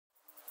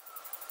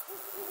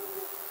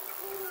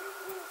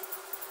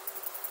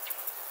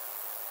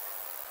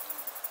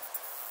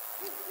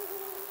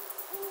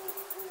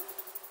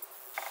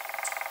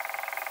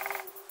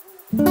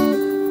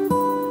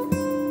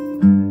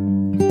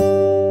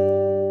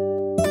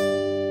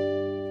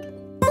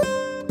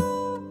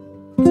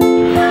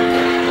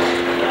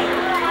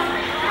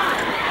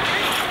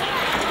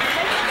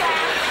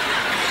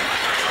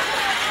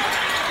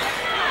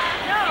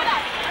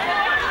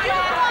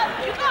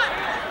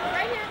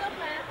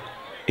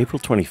April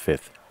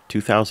 25th,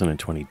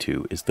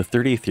 2022 is the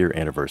 30th year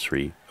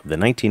anniversary of the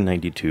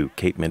 1992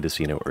 Cape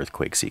Mendocino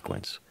earthquake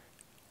sequence,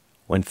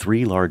 when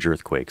 3 large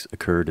earthquakes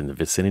occurred in the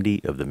vicinity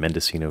of the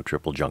Mendocino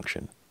Triple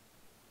Junction.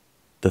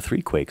 The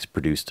 3 quakes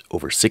produced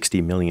over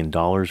 $60 million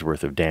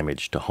worth of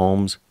damage to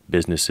homes,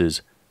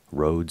 businesses,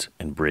 roads,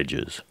 and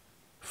bridges.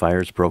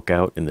 Fires broke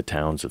out in the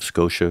towns of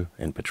Scotia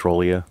and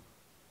Petrolia.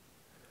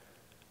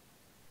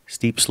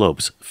 Steep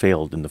slopes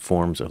failed in the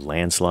forms of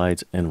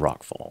landslides and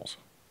rockfalls.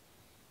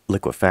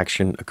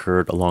 Liquefaction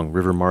occurred along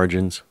river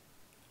margins,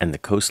 and the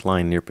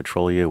coastline near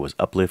Petrolia was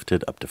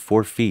uplifted up to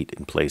 4 feet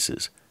in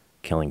places,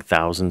 killing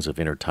thousands of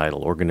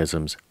intertidal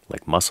organisms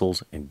like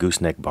mussels and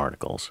gooseneck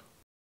barnacles.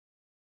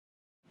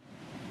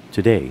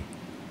 Today,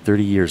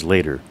 30 years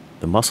later,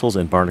 the mussels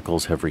and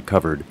barnacles have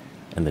recovered,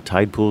 and the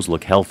tide pools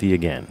look healthy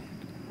again.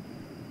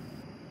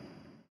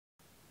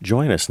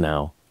 Join us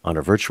now on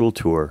a virtual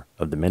tour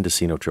of the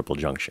Mendocino Triple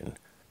Junction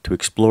to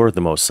explore the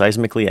most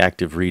seismically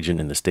active region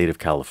in the state of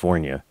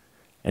California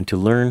and to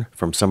learn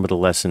from some of the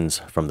lessons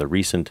from the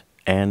recent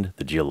and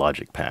the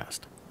geologic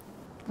past.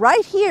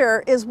 Right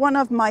here is one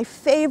of my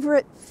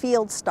favorite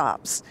field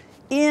stops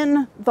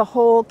in the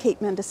whole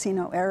Cape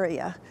Mendocino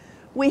area.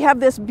 We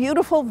have this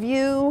beautiful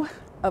view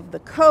of the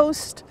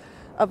coast,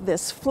 of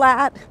this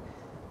flat,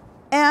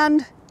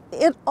 and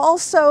it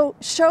also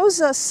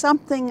shows us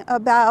something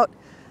about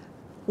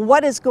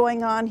what is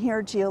going on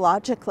here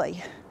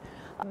geologically.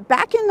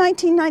 Back in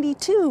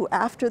 1992,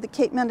 after the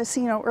Cape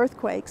Mendocino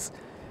earthquakes,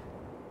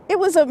 it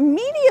was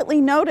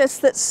immediately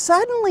noticed that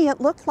suddenly it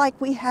looked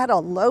like we had a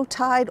low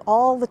tide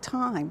all the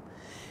time.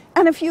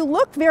 And if you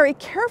look very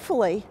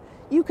carefully,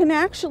 you can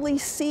actually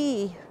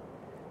see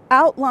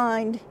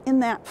outlined in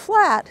that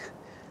flat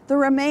the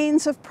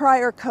remains of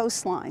prior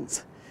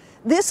coastlines.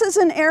 This is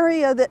an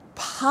area that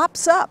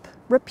pops up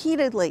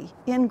repeatedly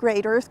in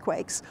great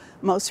earthquakes,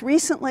 most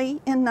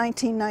recently in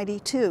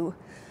 1992.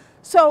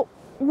 So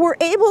we're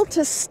able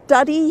to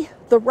study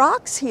the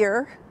rocks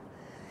here,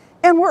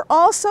 and we're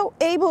also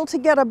able to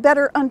get a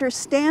better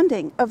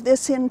understanding of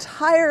this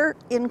entire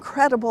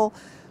incredible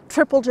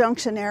Triple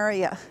Junction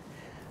area.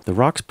 The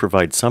rocks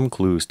provide some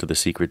clues to the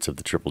secrets of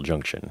the Triple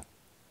Junction,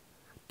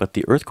 but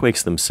the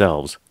earthquakes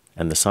themselves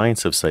and the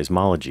science of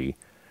seismology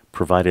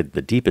provided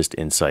the deepest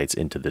insights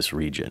into this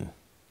region.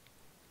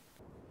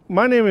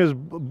 My name is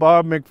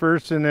Bob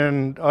McPherson,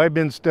 and I've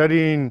been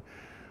studying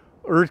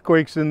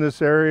earthquakes in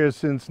this area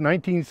since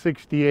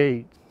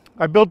 1968.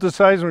 I built a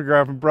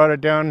seismograph and brought it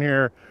down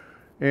here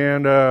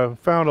and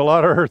found a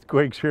lot of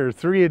earthquakes here,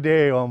 3 a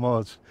day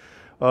almost,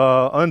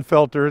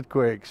 unfelt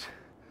earthquakes.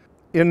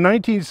 In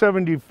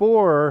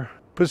 1974,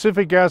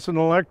 Pacific Gas and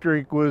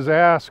Electric was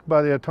asked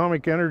by the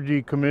Atomic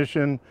Energy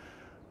Commission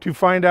to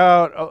find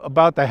out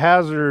about the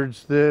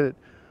hazards that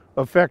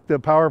affect the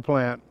power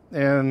plant.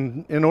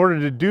 And in order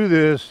to do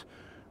this,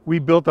 we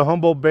built the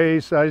Humboldt Bay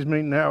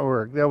Seismic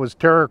Network. That was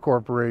Terra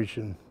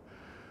Corporation.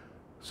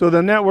 So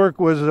the network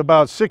was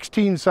about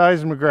 16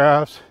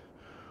 seismographs,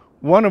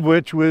 one of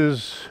which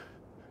was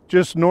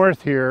just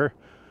north here,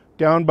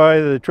 down by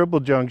the Triple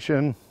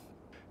Junction.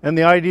 And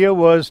the idea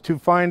was to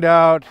find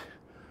out,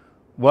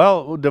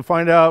 what the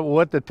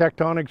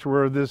tectonics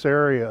were of this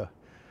area.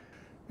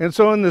 And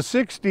so in the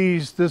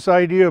 60s, this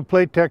idea of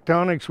plate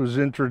tectonics was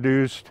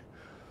introduced.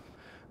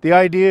 The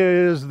idea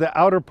is the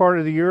outer part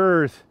of the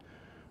Earth,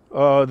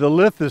 the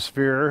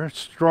lithosphere,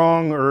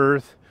 strong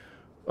Earth,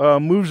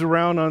 moves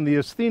around on the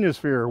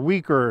asthenosphere,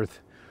 weak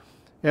Earth.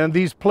 And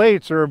these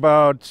plates are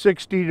about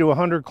 60 to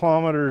 100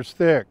 kilometers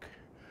thick.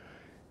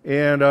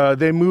 And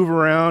they move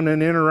around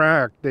and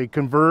interact. They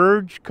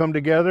converge, come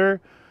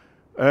together,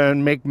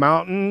 and make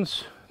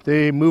mountains.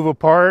 They move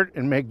apart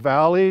and make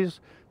valleys,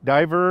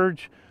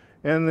 diverge,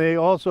 and they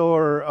also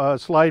are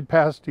slide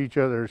past each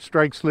other,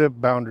 strike-slip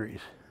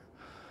boundaries.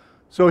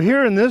 So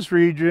here in this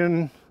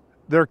region,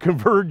 they're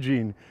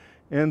converging.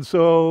 And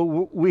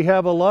so we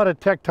have a lot of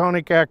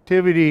tectonic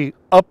activity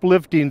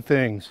uplifting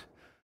things.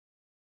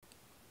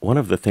 One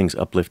of the things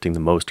uplifting the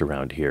most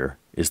around here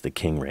is the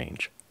King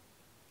Range.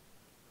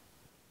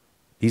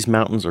 These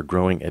mountains are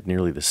growing at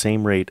nearly the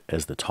same rate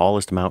as the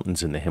tallest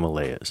mountains in the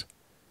Himalayas,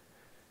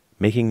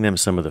 making them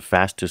some of the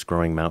fastest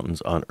growing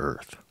mountains on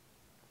Earth.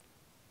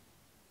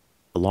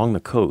 Along the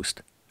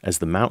coast, as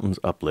the mountains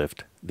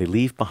uplift, they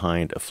leave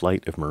behind a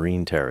flight of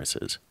marine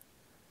terraces.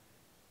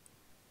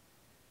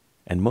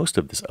 And most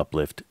of this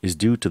uplift is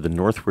due to the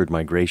northward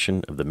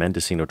migration of the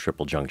Mendocino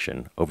Triple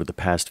Junction over the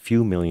past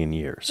few million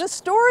years. The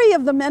story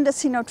of the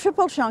Mendocino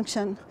Triple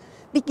Junction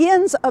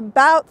begins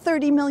about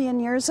 30 million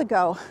years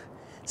ago.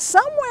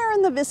 somewhere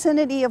in the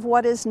vicinity of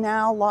what is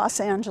now Los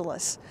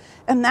Angeles.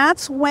 And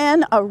that's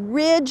when a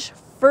ridge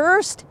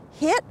first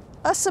hit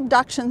a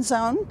subduction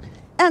zone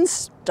and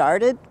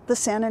started the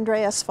San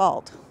Andreas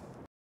Fault.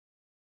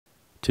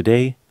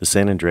 Today, the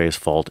San Andreas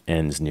Fault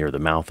ends near the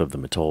mouth of the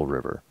Mattole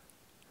River,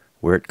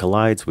 where it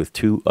collides with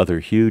two other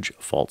huge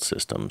fault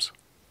systems.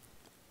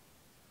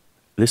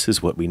 This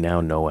is what we now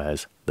know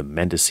as the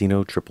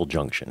Mendocino Triple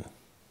Junction.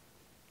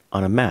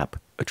 On a map,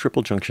 a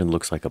triple junction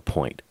looks like a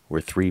point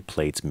where three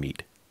plates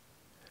meet.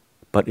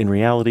 But in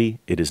reality,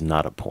 it is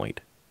not a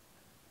point.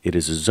 It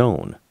is a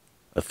zone,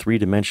 a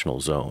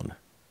three-dimensional zone.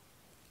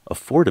 A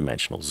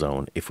four-dimensional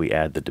zone if we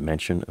add the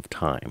dimension of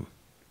time.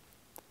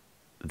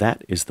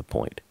 That is the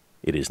point.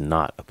 It is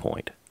not a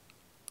point.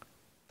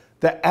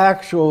 The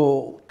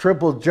actual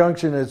triple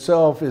junction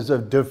itself is a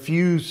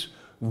diffuse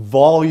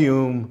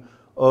volume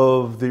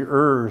of the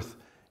Earth.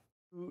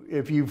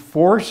 If you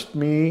forced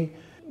me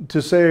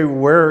to say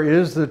where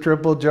is the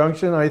triple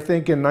junction, I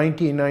think in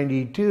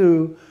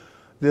 1992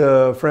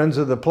 the Friends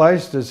of the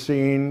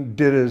Pleistocene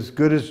did as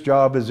good a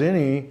job as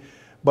any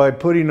by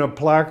putting a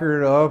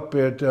placard up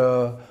at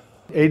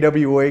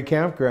AWA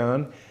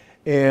campground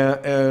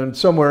and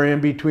somewhere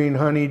in between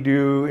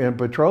Honeydew and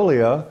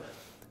Petrolia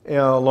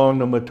along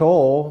the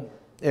Mattole,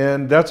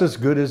 and that's as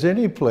good as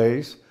any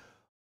place.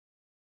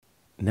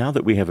 Now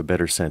that we have a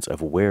better sense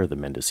of where the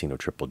Mendocino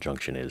Triple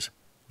Junction is,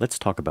 let's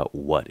talk about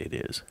what it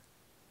is.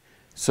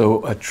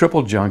 So a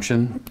triple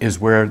junction is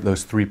where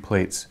those three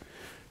plates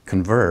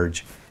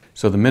converge.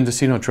 So the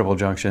Mendocino Triple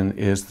Junction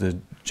is the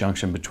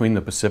junction between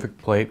the Pacific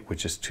Plate,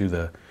 which is to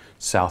the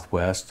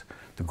southwest,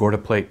 the Gorda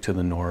Plate to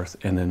the north,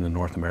 and then the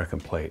North American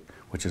Plate,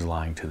 which is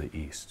lying to the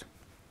east.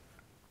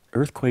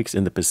 Earthquakes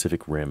in the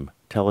Pacific Rim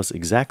tell us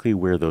exactly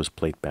where those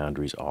plate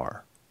boundaries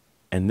are.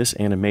 And this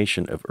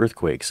animation of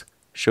earthquakes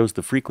shows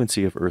the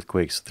frequency of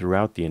earthquakes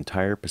throughout the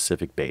entire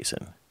Pacific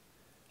Basin.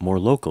 More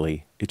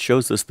locally, it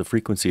shows us the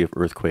frequency of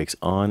earthquakes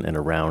on and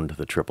around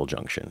the Triple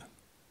Junction.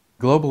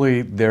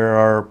 Globally, there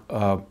are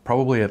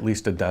probably at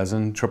least a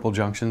dozen triple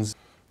junctions.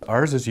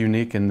 Ours is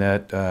unique in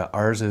that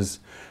ours is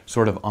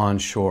sort of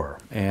onshore,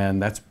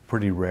 and that's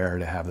pretty rare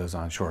to have those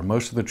onshore.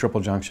 Most of the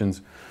triple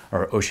junctions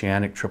are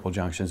oceanic triple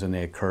junctions, and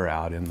they occur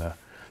out in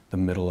the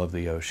middle of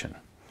the ocean.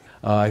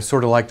 I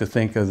sort of like to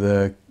think of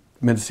the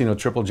Mendocino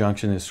Triple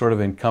Junction as sort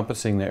of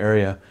encompassing the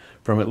area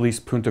from at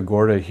least Punta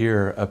Gorda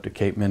here up to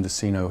Cape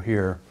Mendocino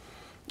here,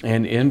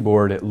 and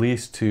inboard at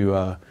least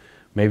to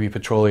maybe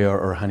Petrolia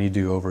or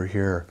Honeydew over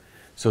here.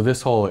 So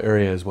this whole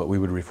area is what we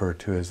would refer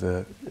to as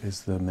the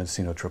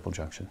Mendocino Triple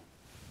Junction.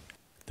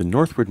 The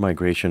northward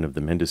migration of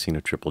the Mendocino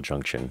Triple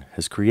Junction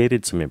has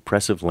created some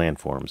impressive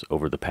landforms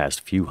over the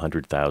past few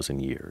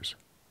 100,000 years.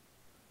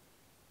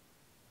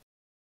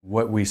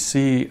 What we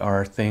see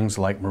are things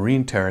like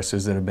marine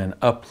terraces that have been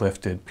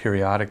uplifted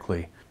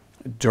periodically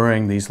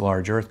during these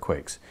large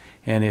earthquakes.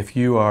 And if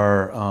you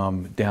are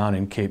down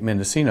in Cape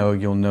Mendocino,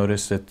 you'll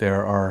notice that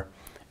there are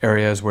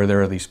areas where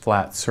there are these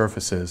flat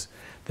surfaces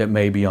that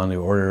may be on the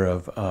order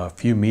of a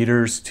few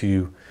meters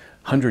to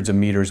hundreds of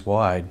meters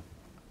wide.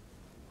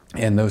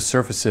 And those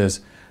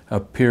surfaces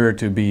appear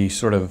to be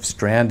sort of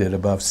stranded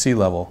above sea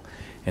level.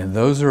 And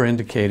those are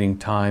indicating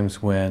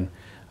times when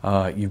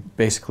you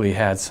basically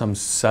had some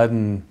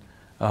sudden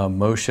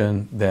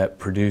motion that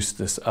produced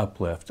this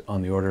uplift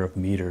on the order of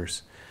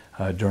meters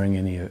during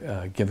any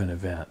given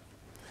event.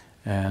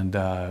 And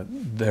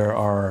there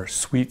are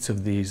suites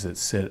of these that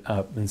sit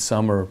up, and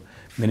some are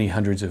many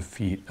hundreds of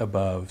feet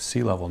above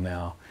sea level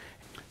now.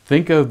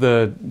 Think of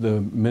the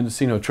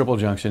Mendocino Triple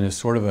Junction as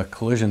sort of a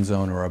collision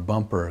zone or a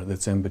bumper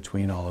that's in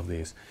between all of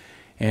these.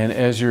 And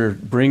as you're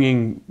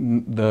bringing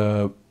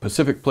the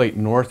Pacific Plate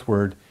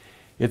northward,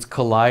 it's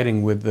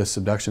colliding with the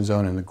subduction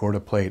zone and the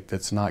Gorda Plate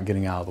that's not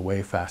getting out of the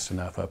way fast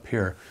enough up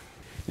here.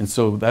 And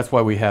so that's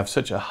why we have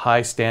such a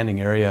high standing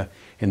area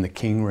in the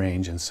King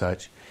Range and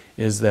such,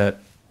 is that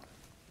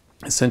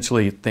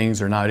essentially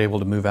things are not able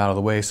to move out of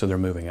the way, so they're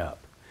moving up.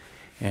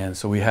 And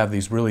so we have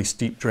these really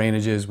steep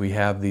drainages, we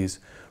have these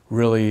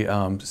really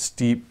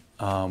steep,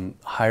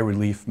 high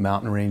relief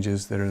mountain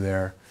ranges that are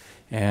there,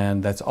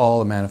 and that's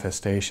all a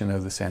manifestation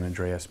of the San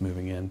Andreas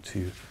moving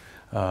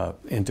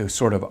into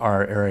sort of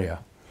our area.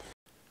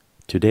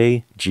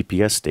 Today,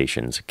 GPS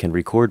stations can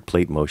record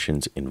plate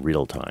motions in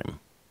real time.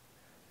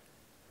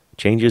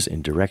 Changes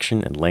in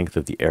direction and length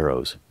of the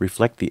arrows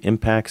reflect the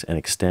impacts and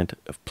extent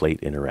of plate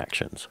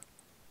interactions.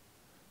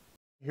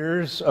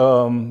 Here's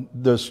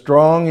the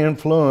strong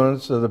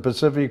influence of the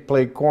Pacific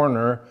Plate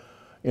corner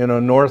in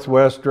a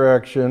northwest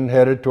direction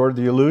headed toward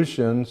the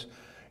Aleutians,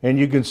 and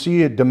you can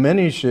see it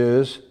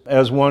diminishes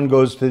as one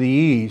goes to the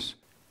east.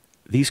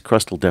 These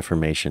crustal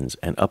deformations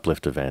and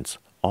uplift events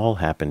all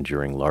happen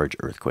during large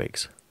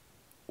earthquakes.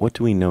 What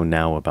do we know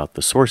now about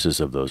the sources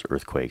of those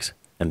earthquakes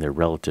and their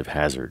relative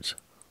hazards?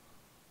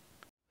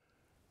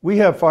 We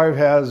have 5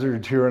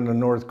 hazards here on the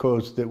North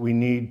Coast that we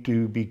need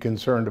to be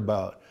concerned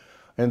about.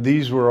 And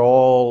these were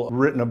all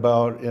written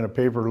about in a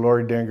paper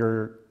Lori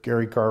Dengler,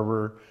 Gary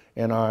Carver,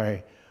 and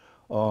I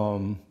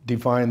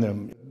defined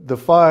them. The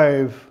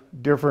 5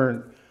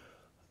 different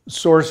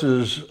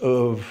sources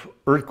of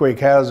earthquake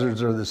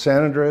hazards are the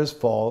San Andreas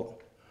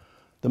Fault,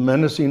 the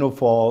Mendocino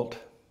Fault,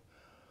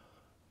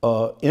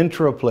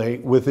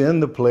 intraplate, within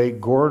the plate,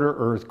 Gorda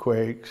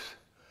earthquakes,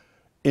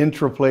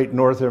 intraplate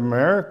North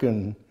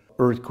American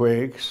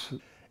earthquakes,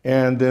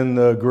 and then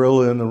the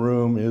gorilla in the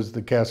room is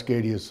the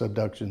Cascadia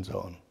subduction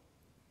zone.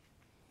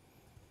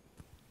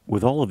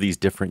 With all of these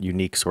different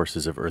unique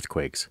sources of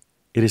earthquakes,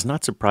 it is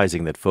not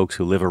surprising that folks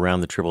who live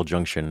around the Triple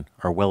Junction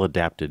are well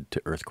adapted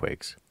to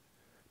earthquakes.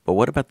 But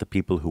what about the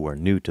people who are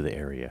new to the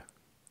area?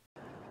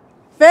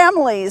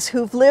 Families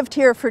who've lived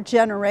here for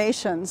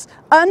generations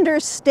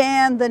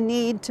understand the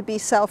need to be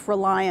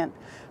self-reliant.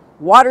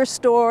 Water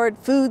stored,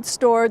 food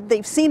stored,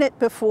 they've seen it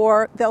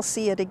before, they'll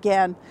see it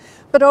again.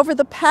 But over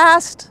the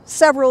past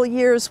several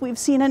years, we've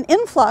seen an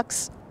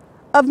influx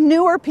of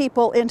newer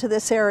people into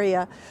this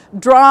area,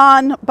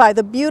 drawn by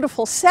the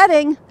beautiful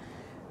setting.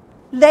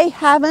 They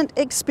haven't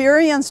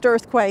experienced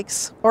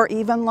earthquakes or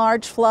even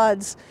large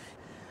floods.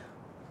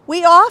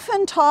 We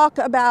often talk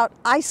about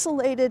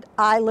isolated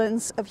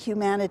islands of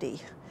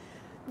humanity.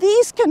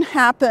 These can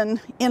happen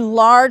in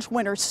large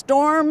winter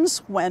storms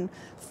when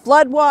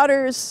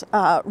floodwaters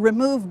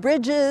remove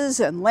bridges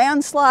and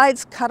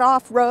landslides cut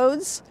off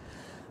roads,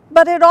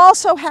 but it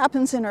also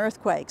happens in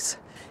earthquakes.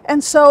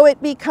 And so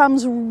it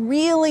becomes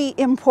really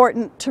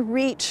important to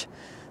reach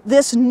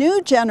this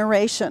new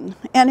generation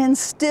and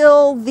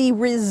instill the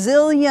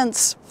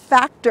resilience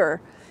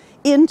factor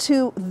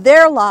into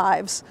their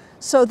lives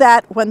so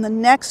that when the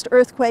next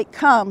earthquake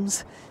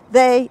comes,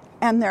 they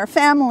and their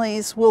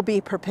families will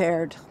be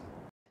prepared.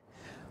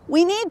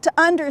 We need to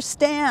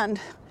understand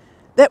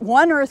that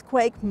one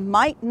earthquake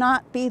might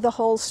not be the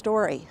whole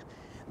story,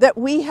 that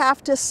we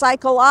have to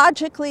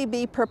psychologically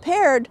be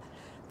prepared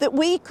that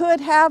we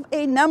could have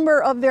a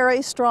number of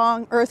very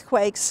strong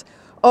earthquakes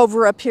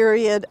over a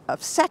period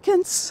of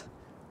seconds,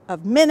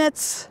 of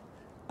minutes,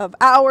 of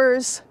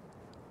hours,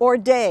 or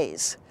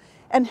days.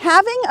 And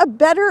having a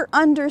better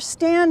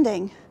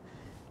understanding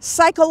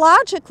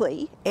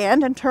psychologically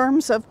and in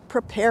terms of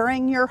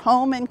preparing your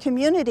home and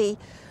community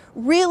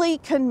really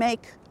can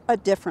make a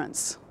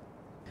difference.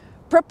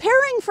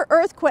 Preparing for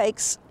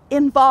earthquakes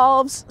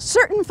involves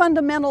certain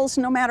fundamentals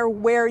no matter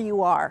where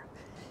you are.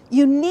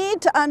 You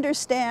need to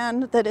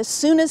understand that as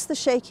soon as the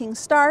shaking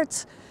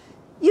starts,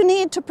 you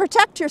need to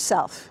protect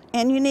yourself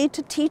and you need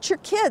to teach your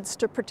kids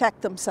to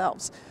protect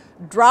themselves.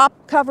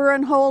 Drop, cover,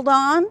 and hold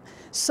on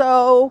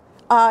so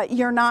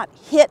you're not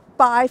hit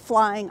by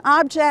flying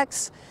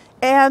objects,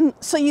 and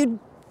so you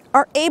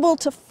are able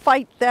to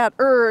fight that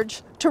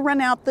urge to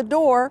run out the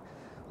door,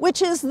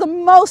 which is the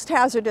most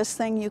hazardous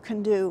thing you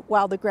can do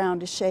while the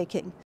ground is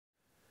shaking.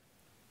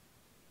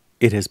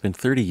 It has been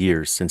 30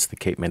 years since the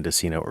Cape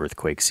Mendocino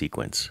earthquake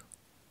sequence.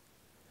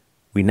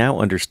 We now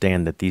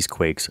understand that these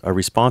quakes are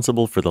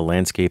responsible for the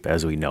landscape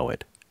as we know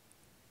it,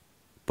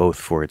 both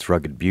for its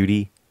rugged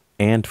beauty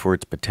and for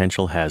its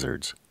potential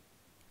hazards.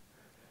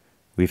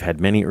 We've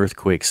had many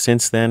earthquakes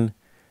since then,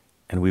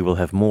 and we will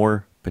have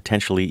more,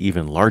 potentially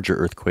even larger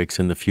earthquakes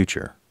in the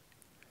future.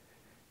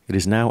 It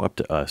is now up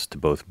to us to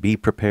both be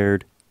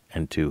prepared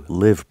and to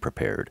live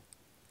prepared.